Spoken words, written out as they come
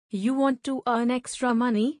You want to earn extra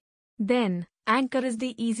money? Then, Anchor is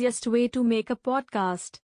the easiest way to make a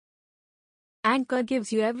podcast. Anchor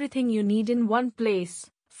gives you everything you need in one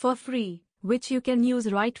place, for free, which you can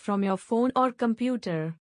use right from your phone or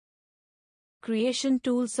computer. Creation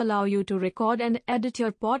tools allow you to record and edit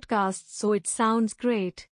your podcast so it sounds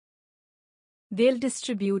great. They'll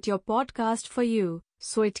distribute your podcast for you,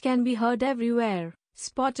 so it can be heard everywhere: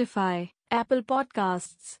 Spotify, Apple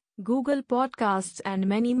Podcasts, Google Podcasts, and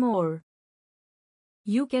many more.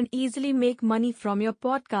 You can easily make money from your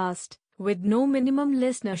podcast, with no minimum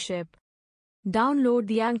listenership. Download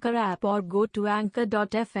the Anchor app or go to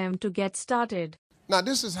anchor.fm to get started. Now,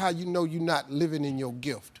 this is how you know you're not living in your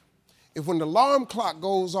gift. If when the alarm clock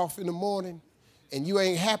goes off in the morning and you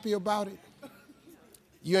ain't happy about it,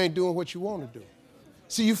 you ain't doing what you want to do.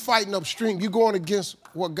 See, you fighting upstream. You're going against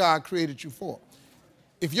what God created you for.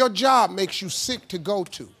 If your job makes you sick to go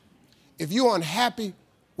to, if you're unhappy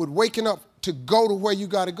with waking up to go to where you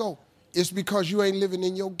got to go, it's because you ain't living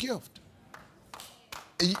in your gift.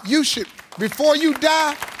 You should, before you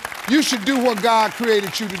die, you should do what God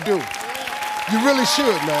created you to do. You really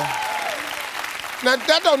should, man. Now,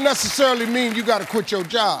 that don't necessarily mean you got to quit your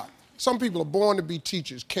job. Some people are born to be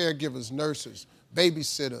teachers, caregivers, nurses,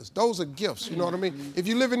 babysitters. Those are gifts, you know what I mean? If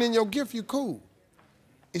you're living in your gift, you're cool.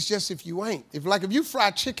 It's just if you ain't. If you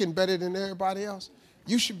fry chicken better than everybody else,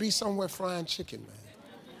 you should be somewhere frying chicken,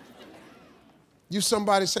 man. You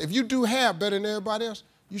somebody say, if you do hair better than everybody else,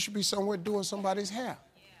 you should be somewhere doing somebody's hair.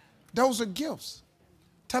 Those are gifts.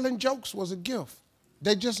 Telling jokes was a gift.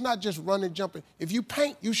 They're just not just running, jumping. If you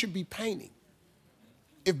paint, you should be painting.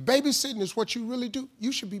 If babysitting is what you really do,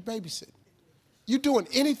 you should be babysitting. You doing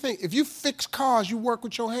anything. If you fix cars, you work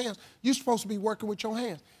with your hands. You're supposed to be working with your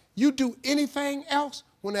hands. You do anything else,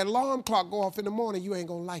 when that alarm clock go off in the morning, you ain't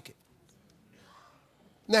gonna like it.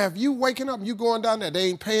 Now, if you waking up and you going down there, they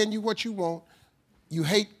ain't paying you what you want, you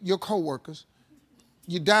hate your coworkers,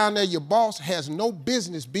 you down there, your boss has no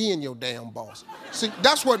business being your damn boss. See,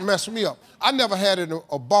 that's what messed me up. I never had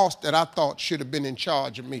a boss that I thought should have been in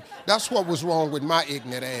charge of me. That's what was wrong with my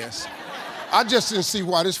ignorant ass. I just didn't see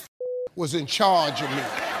why this was in charge of me.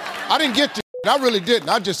 I didn't get this. I really didn't.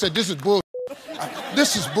 I just said, this is bull.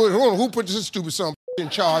 This is bull. Who put this stupid son in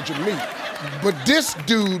charge of me? But this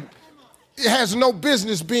dude has no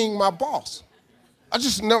business being my boss. I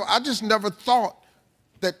just never thought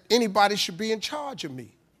that anybody should be in charge of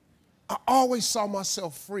me. I always saw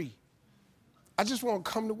myself free. I just want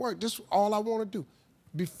to come to work. This is all I want to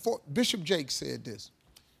do. Bishop Jake said this.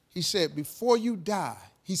 He said, before you die,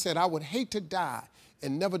 he said, I would hate to die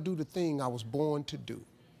and never do the thing I was born to do.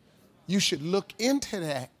 You should look into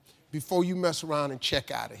that before you mess around and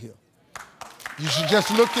check out of here. You should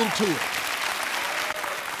just look into it.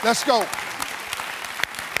 Let's go.